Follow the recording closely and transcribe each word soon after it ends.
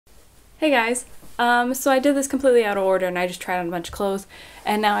Hey guys, so I did this completely out of order and I just tried on a bunch of clothes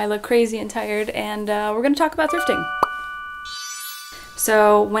and now I look crazy and tired and we're gonna talk about thrifting.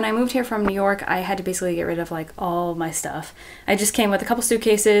 So when I moved here from New York, I had to basically get rid of like all my stuff. I just came with a couple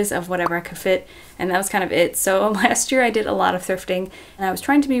suitcases of whatever I could fit and that was kind of it. So last year I did a lot of thrifting and I was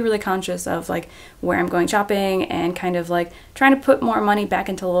trying to be really conscious of like where I'm going shopping and kind of like trying to put more money back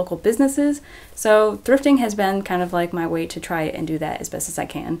into local businesses. So thrifting has been kind of like my way to try and do that as best as I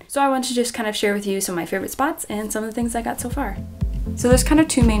can. So I want to just kind of share with you some of my favorite spots and some of the things I got so far. So there's kind of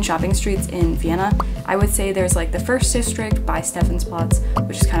two main shopping streets in Vienna. I would say there's like the first district by Stephansplatz,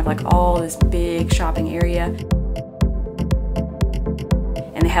 which is kind of like all this big shopping area.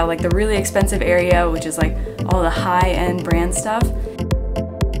 And they have like the really expensive area, which is like all the high-end brand stuff.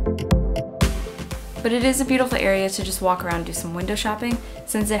 But it is a beautiful area to just walk around and do some window shopping,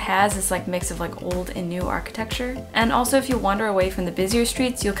 since it has this like mix of like old and new architecture. And also if you wander away from the busier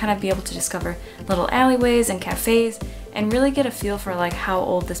streets, you'll kind of be able to discover little alleyways and cafes and really get a feel for like how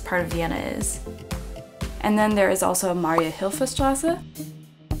old this part of Vienna is. And then there is also Maria-Hilfer-Straße,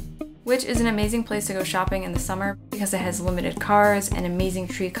 which is an amazing place to go shopping in the summer because it has limited cars and amazing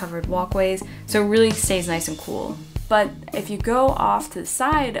tree-covered walkways, so it really stays nice and cool. But if you go off to the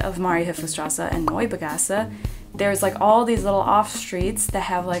side of Maria-Hilfer-Straße and Neubegasse, there's like all these little off streets that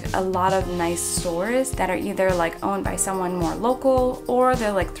have like a lot of nice stores that are either like owned by someone more local or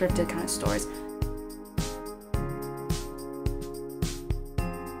they're like thrifted kind of stores.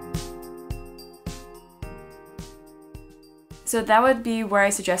 So that would be where I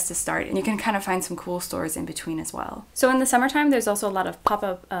suggest to start, and you can kind of find some cool stores in between as well. So in the summertime, there's also a lot of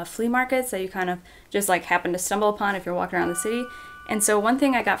pop-up flea markets that you kind of just like happen to stumble upon if you're walking around the city. And so one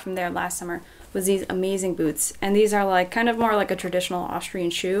thing I got from there last summer was these amazing boots, and these are like kind of more like a traditional Austrian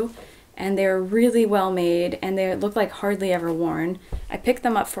shoe, and they're really well made and they look like hardly ever worn. I picked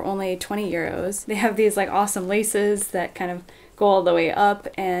them up for only 20 euros. They have these like awesome laces that kind of go all the way up,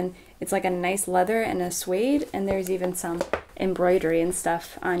 and it's like a nice leather and a suede, and there's even some embroidery and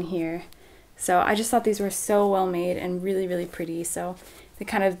stuff on here. So I just thought these were so well made and really, really pretty. So they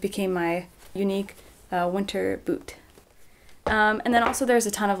kind of became my unique winter boot. And then also there's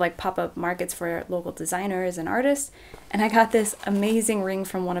a ton of like pop-up markets for local designers and artists. And I got this amazing ring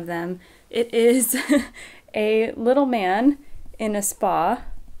from one of them. It is a little man in a spa.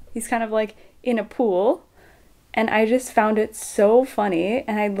 He's kind of like in a pool. And I just found it so funny,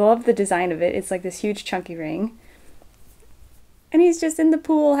 and I love the design of it. It's like this huge chunky ring. And he's just in the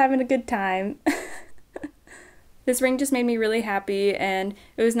pool having a good time. This ring just made me really happy, and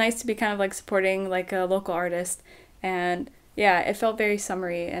it was nice to be kind of like supporting like a local artist. And yeah, it felt very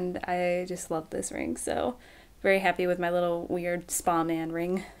summery, and I just love this ring. So very happy with my little weird spa man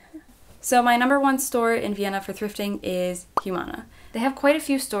ring. So my number one store in Vienna for thrifting is Humana. They have quite a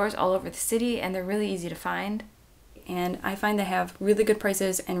few stores all over the city, and they're really easy to find. And I find they have really good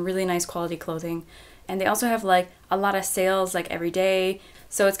prices and really nice quality clothing. And they also have like a lot of sales like every day.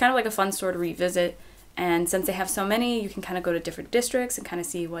 So it's kind of like a fun store to revisit. And since they have so many, you can kind of go to different districts and kind of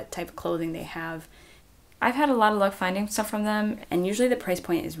see what type of clothing they have. I've had a lot of luck finding stuff from them, and usually the price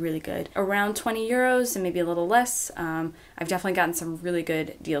point is really good. Around 20 euros and maybe a little less. I've definitely gotten some really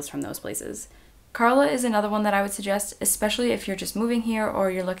good deals from those places. Carla is another one that I would suggest, especially if you're just moving here or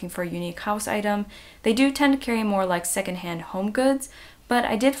you're looking for a unique house item. They do tend to carry more like secondhand home goods, but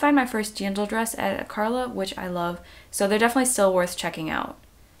I did find my first Dirndl dress at Carla, which I love, so they're definitely still worth checking out.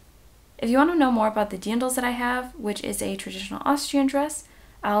 If you want to know more about the Dirndls that I have, which is a traditional Austrian dress,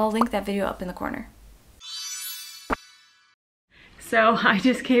 I'll link that video up in the corner. So I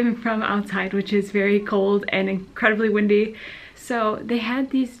just came from outside, which is very cold and incredibly windy. So they had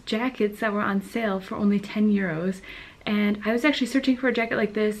these jackets that were on sale for only 10 euros. And I was actually searching for a jacket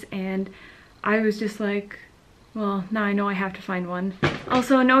like this, and I was just like, well, now I know I have to find one.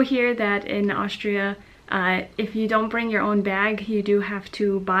 Also, know here that in Austria, if you don't bring your own bag, you do have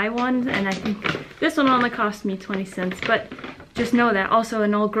to buy one. And I think this one only cost me 20 cents, but just know that also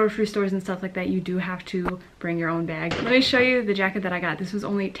in all grocery stores and stuff like that, you do have to bring your own bag. Let me show you the jacket that I got. This was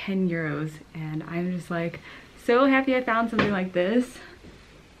only 10 euros, and I'm just like so happy I found something like this.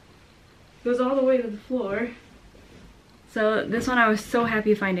 It goes all the way to the floor. So this one I was so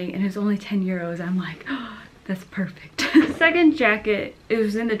happy finding, and it was only 10 euros. I'm like, oh, that's perfect. Second jacket, it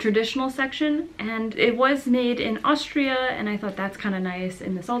was in the traditional section, and it was made in Austria, and I thought that's kind of nice,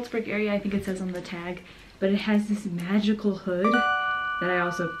 in the Salzburg area, I think it says on the tag. But it has this magical hood that I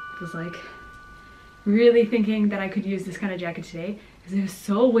also was like really thinking that I could use this kind of jacket today because it was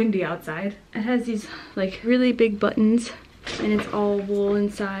so windy outside. It has these like really big buttons, and it's all wool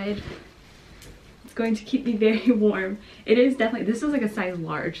inside. It's going to keep me very warm. It is definitely, this is like a size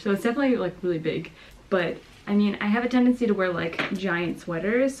large, so it's definitely like really big. But I mean, I have a tendency to wear like giant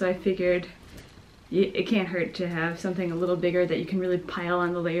sweaters, so I figured it can't hurt to have something a little bigger that you can really pile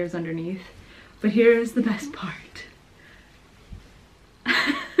on the layers underneath. But here's the best part.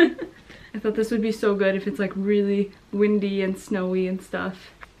 I thought this would be so good if it's like really windy and snowy and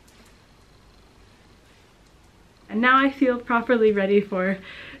stuff. And now I feel properly ready for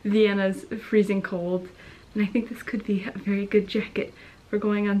Vienna's freezing cold. And I think this could be a very good jacket for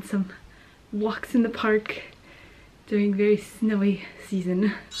going on some walks in the park during very snowy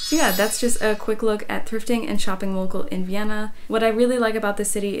season. So yeah, that's just a quick look at thrifting and shopping local in Vienna. What I really like about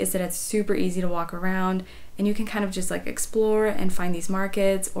this city is that it's super easy to walk around, and you can kind of just like explore and find these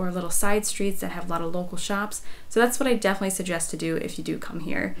markets or little side streets that have a lot of local shops. So that's what I definitely suggest to do if you do come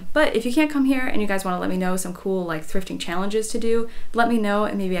here. But if you can't come here and you guys want to let me know some cool like thrifting challenges to do, let me know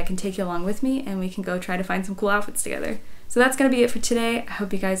and maybe I can take you along with me and we can go try to find some cool outfits together. So that's gonna be it for today. I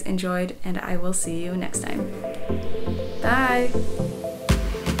hope you guys enjoyed, and I will see you next time. Bye!